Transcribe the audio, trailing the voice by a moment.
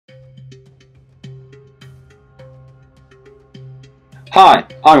Hi,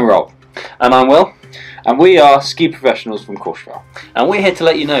 I'm Rob. And I'm Will. And we are ski professionals from Courchevel. And we're here to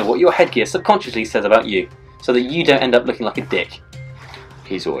let you know what your headgear subconsciously says about you, so that you don't end up looking like a dick.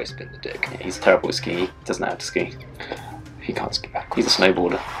 He's always been the dick. Yeah, he's terrible at skiing, he doesn't know how to ski. He can't ski backwards. He's a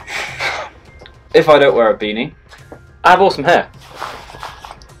snowboarder. If I don't wear a beanie, I have awesome hair.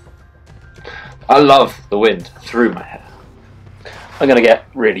 I love the wind through my hair. I'm going to get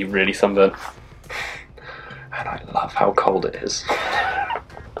really, really sunburned. And I love how cold it is.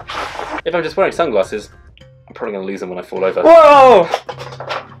 If I'm just wearing sunglasses, I'm probably going to lose them when I fall over. Whoa!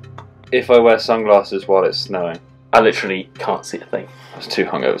 If I wear sunglasses while it's snowing, I literally can't see a thing. I was too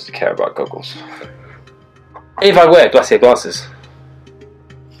hungover to care about goggles. If I wear glacier glasses,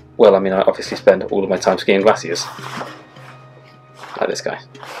 well, I mean, I obviously spend all of my time skiing glaciers. Like this guy.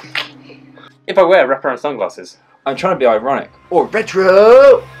 If I wear wraparound sunglasses, I'm trying to be ironic. Or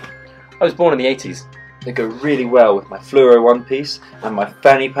retro! I was born in the 80s. They go really well with my fluoro one piece and my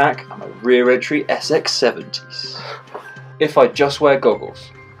fanny pack and my rear entry SX70s. If I just wear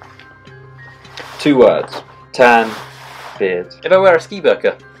goggles. 2 words. Tan, beard. If I wear a ski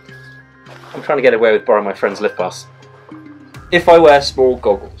burqa, I'm trying to get away with borrowing my friend's lift pass. If I wear small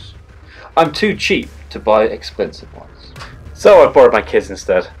goggles. I'm too cheap to buy expensive ones. So I've borrowed my kids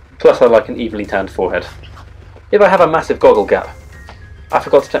instead. Plus I like an evenly tanned forehead. If I have a massive goggle gap, I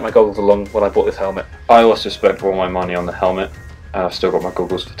forgot to take my goggles along when I bought this helmet. I also spent all my money on the helmet and I've still got my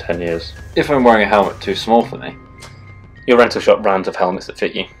goggles for 10 years. If I'm wearing a helmet too small for me, Your rental shop ran of helmets that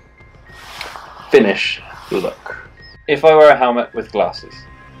fit you. finish the look. If I wear a helmet with glasses.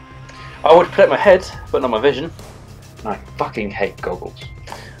 I would protect my head, but not my vision. I fucking hate goggles.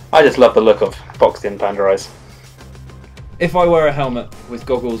 I just love the look of boxed in panda eyes. If I wear a helmet with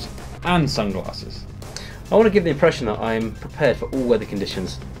goggles and sunglasses. I want to give the impression that I'm prepared for all weather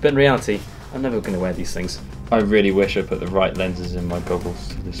conditions, but in reality, I'm never going to wear these things. I really wish I put the right lenses in my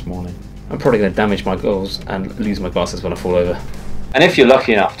goggles this morning. I'm probably going to damage my goggles and lose my glasses when I fall over. And if you're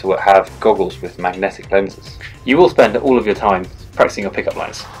lucky enough to have goggles with magnetic lenses, You will spend all of your time practicing your pickup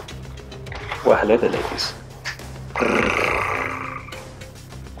lines. Well, hello there, ladies.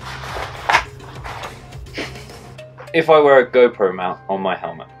 if I wear a GoPro mount on my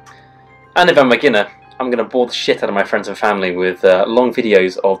helmet. And if I'm a beginner, I'm going to bore the shit out of my friends and family with long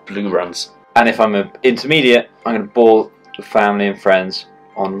videos of blue runs. And if I'm an intermediate, I'm going to bore the family and friends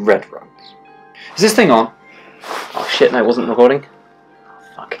on red runs. Is this thing on? Oh shit, no, it wasn't recording.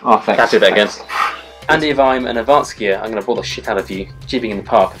 Fuck. Oh, thanks. Can't do that again. Thanks. And if I'm an advanced skier, I'm going to bore the shit out of you, jibbing in the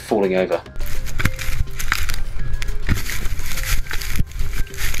park and falling over.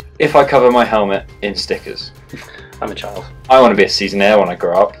 If I cover my helmet in stickers. I'm a child. I want to be a seasonaire when I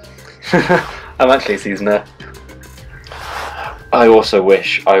grow up. I'm actually a seasoner. I also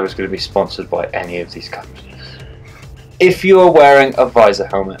wish I was going to be sponsored by any of these companies. If you are wearing a visor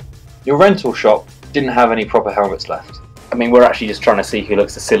helmet, your rental shop didn't have any proper helmets left. I mean, we're actually just trying to see who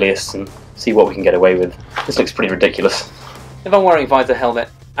looks the silliest and see what we can get away with. This looks pretty ridiculous. If I'm wearing a visor, helmet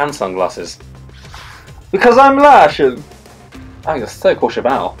and sunglasses, Because I'm Lashing. oh, you're so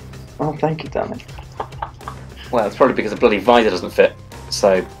Courchevel. Oh, thank you, darling. Well, it's probably because the bloody visor doesn't fit.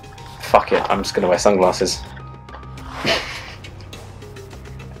 So, fuck it, I'm just going to wear sunglasses.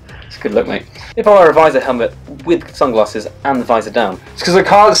 It's a good look, mate. If I wear a visor helmet with sunglasses and the visor down, It's because I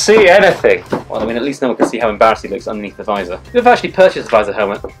can't see anything. well, I mean, at least no one can see how embarrassed he looks underneath the visor. If I've actually purchased a visor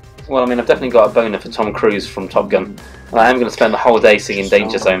helmet, well, I mean, I've definitely got a boner for Tom Cruise from Top Gun. And I am going to spend the whole day singing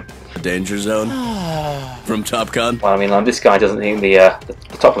Danger Zone. Danger Zone from Top Gun. Well, I mean, this guy doesn't think the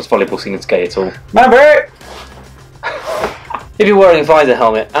topless volleyball scene is gay at all. Maverick! If you're wearing a visor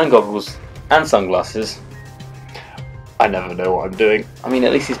helmet and goggles and sunglasses, I never know what I'm doing. I mean,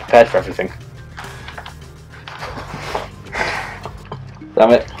 at least he's prepared for everything.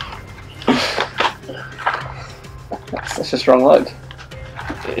 Damn it. That's such a strong look.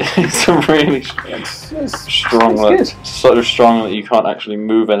 It's a really strong look. good. So strong that you can't actually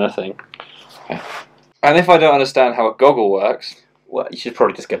move anything. Okay. And if I don't understand how a goggle works, Well, you should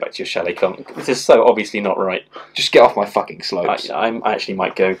probably just go back to your chalet con. This is so obviously not right. just get off my fucking slopes. I actually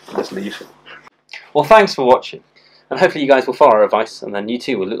might go and just leave. Well, thanks for watching. And hopefully you guys will follow our advice, and then you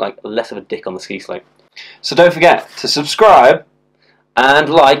too will look like less of a dick on the ski slope. So don't forget to subscribe And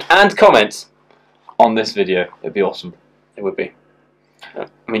like and comment. on this video. It'd be awesome. It would be. I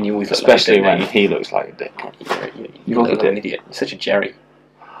mean, you always look Especially like a when dick, he looks like a dick. you look like an idiot. You're such a Jerry.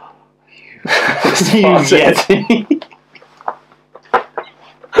 You Yeti.